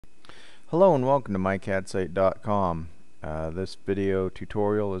Hello and welcome to mycadsite.com. This video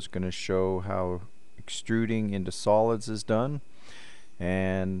tutorial is going to show how extruding into solids is done,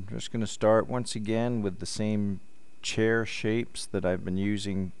 and I'm just going to start once again with the same chair shapes that I've been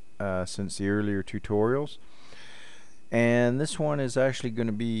using since the earlier tutorials. And this one is actually going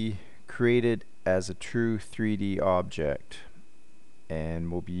to be created as a true 3D object,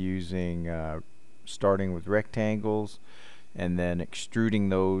 and we'll be using starting with rectangles and then extruding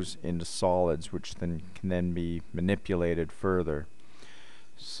those into solids, which then can be manipulated further.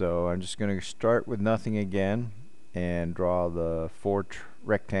 So I'm just going to start with nothing again and draw the four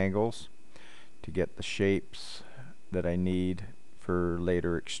rectangles to get the shapes that I need for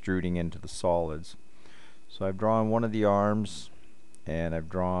later extruding into the solids. So I've drawn one of the arms and I've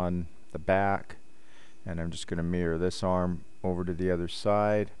drawn the back, and I'm just going to mirror this arm over to the other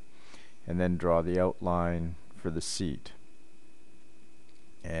side and then draw the outline for the seat.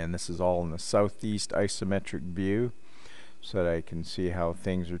 And this is all in the southeast isometric view so that I can see how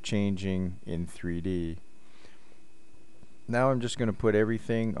things are changing in 3D. Now I'm just going to put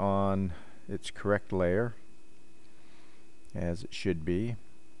everything on its correct layer as it should be,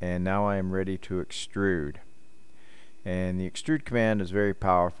 and now I am ready to extrude. And the extrude command is very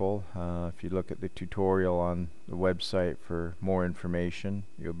powerful. If you look at the tutorial on the website for more information,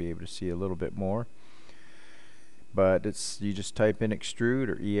 you'll be able to see a little bit more. But you just type in extrude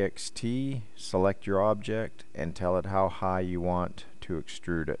or EXT, select your object, and tell it how high you want to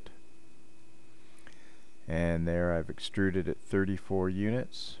extrude it. And there I've extruded at 34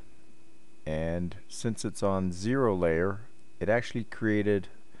 units. And since it's on 0 layer, it actually created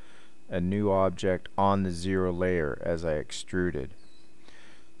a new object on the 0 layer as I extruded.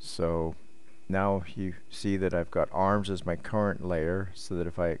 So now you see that I've got arms as my current layer, so that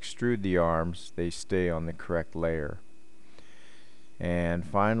if I extrude the arms, they stay on the correct layer. And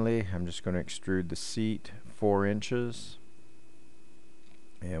finally, I'm just going to extrude the seat 4 inches.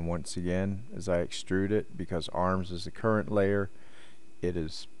 And once again, as I extrude it, because arms is the current layer, it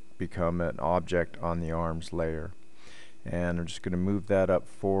has become an object on the arms layer. And I'm just going to move that up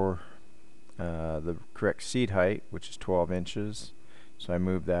for the correct seat height, which is 12 inches. So I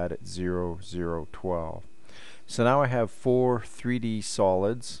move that at 0, 0, 12. So now I have 4 3D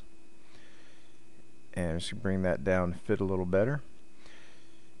solids, and I'm just going to bring that down to fit a little better.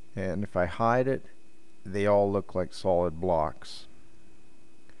 And if I hide it, they all look like solid blocks.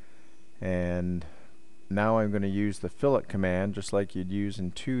 And now I'm going to use the fillet command, just like you'd use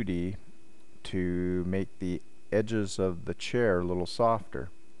in 2D, to make the edges of the chair a little softer.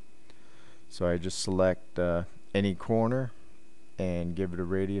 So I just select any corner and give it a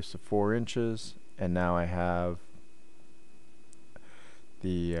radius of 4 inches, and now I have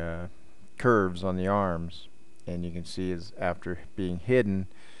the curves on the arms, and you can see as after being hidden,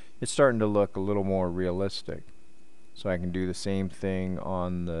 it's starting to look a little more realistic. So I can do the same thing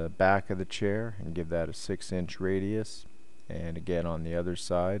on the back of the chair and give that a 6-inch radius, and again on the other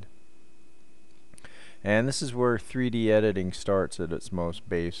side. And this is where 3D editing starts at its most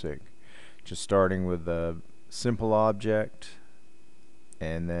basic, just starting with a simple object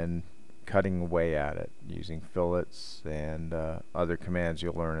and then cutting away at it using fillets and other commands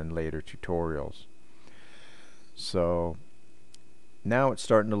you'll learn in later tutorials. So now it's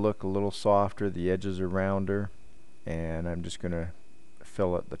starting to look a little softer, the edges are rounder, and I'm just going to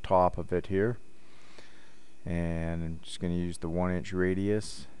fillet the top of it here, and I'm just going to use the 1-inch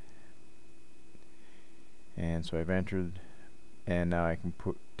radius. And so I've entered, and now I can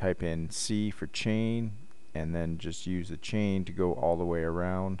type in C for chain, and then just use the chain to go all the way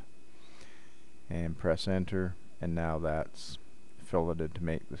around and press enter, and now that's filleted to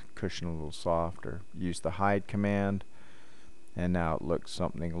make the cushion a little softer. Use the hide command, and now it looks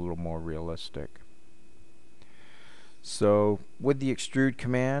something a little more realistic. So with the extrude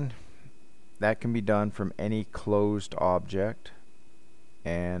command, that can be done from any closed object,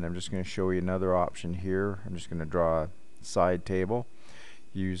 and I'm just going to show you another option here. I'm just going to draw a side table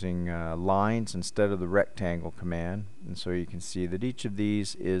using lines instead of the rectangle command, and so you can see that each of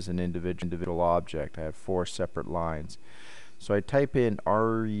these is an individual object. I have 4 separate lines. So I type in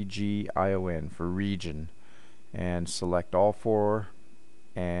REGION for region and select all 4,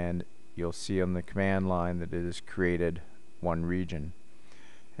 and you'll see on the command line that it has created one region.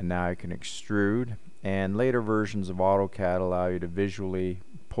 And now I can extrude, and later versions of AutoCAD allow you to visually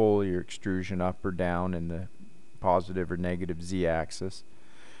pull your extrusion up or down in the positive or negative z-axis,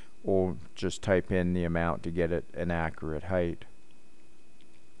 or just type in the amount to get it an accurate height.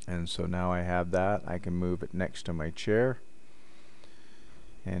 And so now I have that. I can move it next to my chair,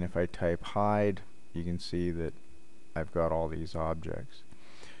 and if I type hide, you can see that I've got all these objects.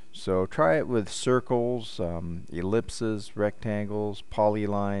 So try it with circles, ellipses, rectangles,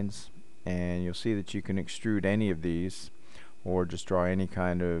 polylines, and you'll see that you can extrude any of these, or just draw any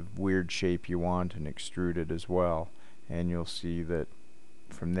kind of weird shape you want and extrude it as well. And you'll see that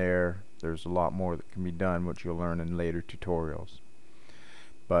from there there's a lot more that can be done, which you'll learn in later tutorials.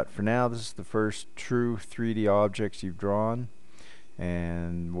 But for now, this is the first true 3D objects you've drawn,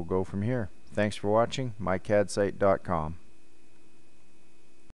 and we'll go from here. Thanks for watching. mycadsite.com.